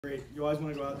Great. You always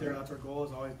want to go out there, and that's our goal.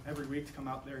 Is always every week to come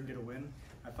out there and get a win.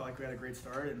 I felt like we had a great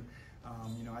start, and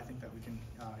I think that we can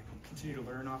continue to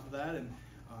learn off of that, and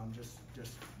just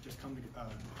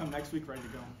come next week ready to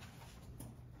go.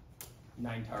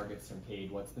 9 targets from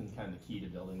Cade. What's been kind of the key to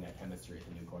building that chemistry with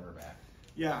the new quarterback?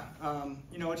 Yeah,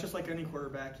 it's just like any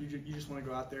quarterback. You just want to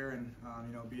go out there and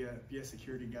be a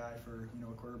security guy for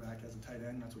a quarterback as a tight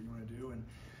end. That's what you want to do, and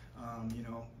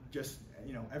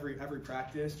every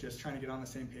practice, just trying to get on the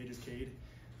same page as Cade.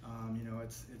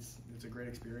 It's a great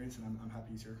experience, and I'm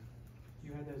happy he's here.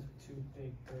 You had those 2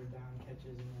 big third down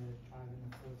catches in the drive in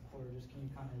the fourth quarter. Just can you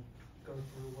kind of go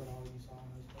through what all you saw in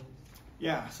those plays?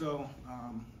 Yeah, so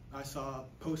I saw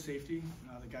post safety.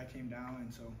 The guy came down,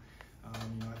 and so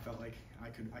I felt like I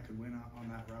could win on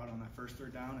that route on that first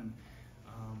third down,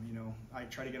 and I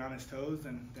tried to get on his toes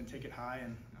and then take it high,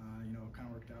 and it kind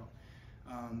of worked out.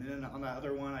 And then on that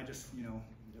other one, I just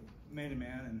man to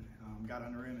man and got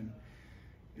under him,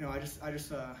 and I just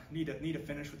need to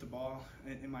finish with the ball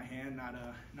in my hand,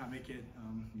 not make it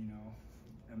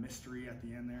a mystery at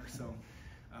the end there. So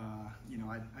I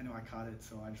know I caught it,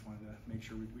 so I just wanted to make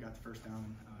sure we got the first down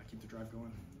and keep the drive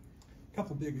going. A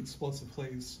couple big explosive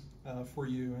plays for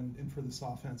you and for this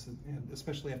offense, and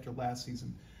especially after last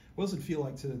season. What does it feel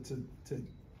like to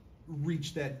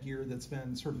reach that gear that's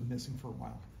been sort of missing for a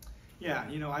while? Yeah,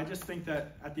 I just think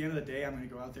that at the end of the day, I'm going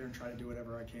to go out there and try to do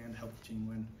whatever I can to help the team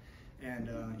win. And,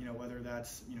 whether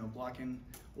that's, blocking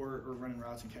or running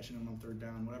routes and catching them on third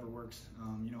down, whatever works.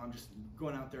 I'm just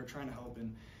going out there trying to help.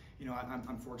 And,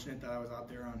 I'm fortunate that I was out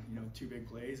there on, 2 big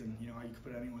plays. And, you could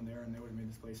put anyone there and they would have made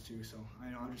this place too. So,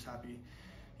 I'm just happy,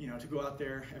 to go out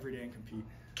there every day and compete.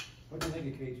 What do you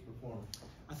think of Cade's performance?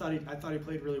 I thought he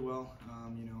played really well.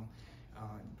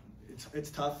 It's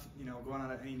tough, going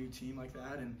on any new team like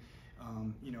that. And,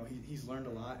 he's learned a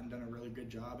lot and done a really good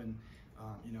job, and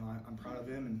I'm proud of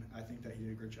him, and I think that he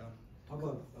did a great job. How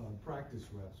about practice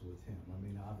reps with him? I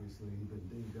mean, obviously he's been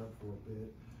dinged up for a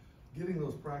bit. Getting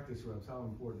those practice reps, how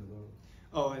important are those?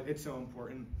 Oh, it's so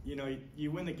important.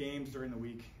 You win the games during the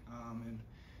week, and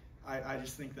I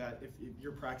just think that if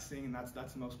you're practicing, and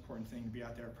that's the most important thing, to be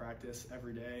out there at practice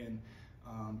every day, and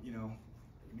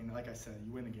like I said,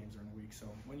 you win the games during the week. So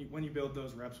when you build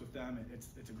those reps with them,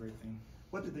 it's a great thing.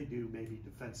 What did they do maybe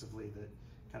defensively that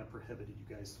kind of prohibited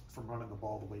you guys from running the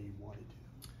ball the way you wanted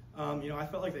to? I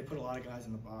felt like they put a lot of guys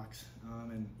in the box,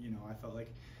 and I felt like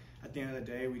at the end of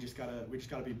the day, we just gotta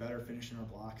be better finishing our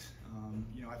blocks.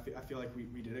 I feel like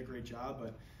we did a great job,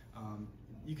 but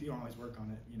you can always work on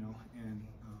it, and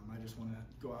I just want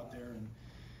to go out there and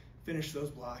finish those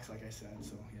blocks, like I said.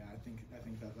 So yeah, I think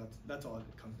that's all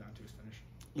it comes down to, is finish.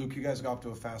 Luke, you guys got off to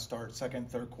a fast start, second,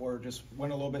 third quarter, just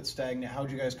went a little bit stagnant. How'd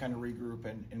you guys kind of regroup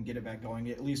and get it back going,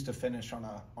 at least to finish on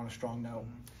a strong note?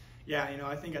 Yeah,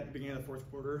 I think at the beginning of the fourth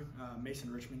quarter,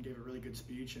 Mason Richmond gave a really good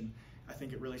speech, and I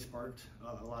think it really sparked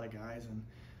a lot of guys, and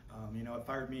it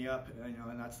fired me up,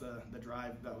 and that's the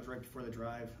drive. That was right before the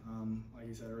drive. Like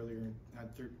you said earlier, had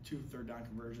 2 third down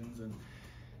conversions, and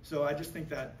so I just think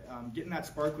that getting that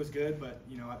spark was good, but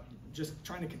just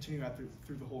trying to continue that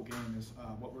through the whole game is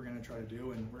what we're going to try to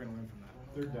do, and we're going to learn from that.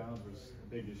 Third downs was a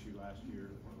big issue last year,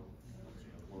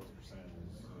 lowest percentages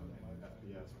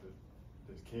in FBS, but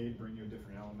does Cade bring you a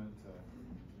different element?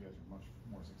 You guys are much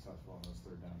more successful on those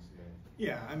third downs today.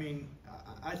 Yeah,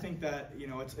 I think that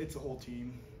it's a whole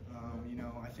team.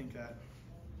 I think that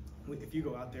if you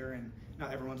go out there and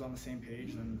not everyone's on the same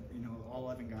page, then all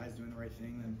 11 guys doing the right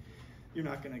thing, then you're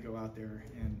not going to go out there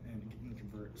and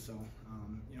convert. So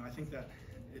I think that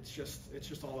it's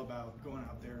just all about going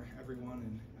out there, everyone,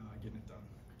 and getting it done.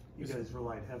 You guys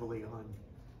relied heavily on,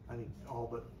 I think, all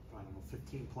but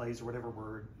 15 plays or whatever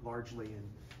were largely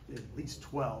in at least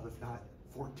 12, if not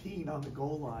 14 on the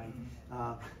goal line.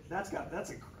 That's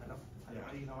incredible.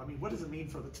 Yeah. What does it mean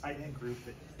for the tight end group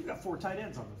that you've got 4 tight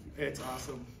ends on the field? It's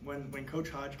awesome. When Coach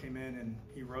Hodge came in and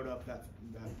he wrote up that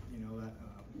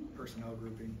personnel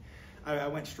grouping, I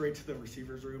went straight to the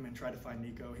receivers room and tried to find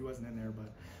Nico. He wasn't in there,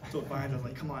 but so I was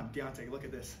like, "Come on, Deontay, look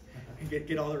at this," and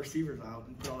get all the receivers out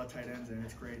and put all the tight ends in.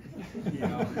 It's great.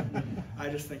 I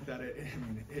just think that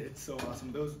it's so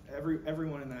awesome.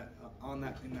 Everyone in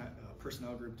that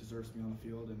personnel group deserves to be on the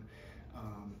field, and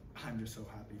I'm just so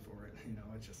happy for it.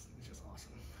 It's just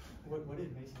awesome. What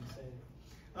did Mason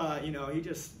say? He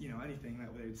just anything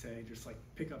that they would say, just like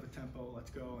pick up the tempo,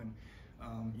 let's go, and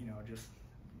just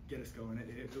get us going.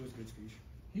 It was a good speech.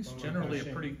 He's generally a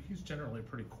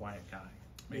pretty quiet guy.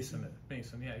 Mason,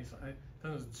 yeah. It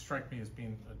doesn't strike me as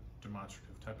being a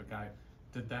demonstrative type of guy.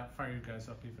 Did that fire you guys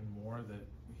up even more, that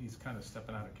he's kind of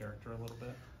stepping out of character a little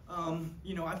bit?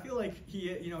 You know, I feel like he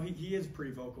is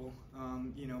pretty vocal.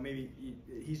 You know, maybe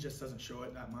he just doesn't show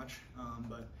it that much.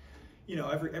 But you know,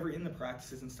 every in the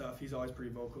practices and stuff, he's always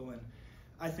pretty vocal. And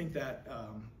I think that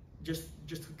just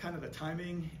kind of the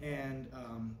timing and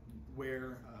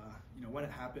where you know, when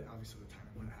it happened. Obviously, the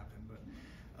timing when it happened,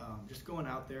 but just going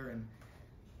out there and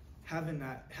having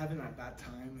that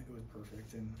time, it was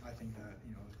perfect. And I think that,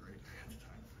 you know, it was great at the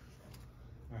time.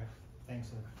 All right.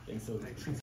 Thanks. Thanks, so.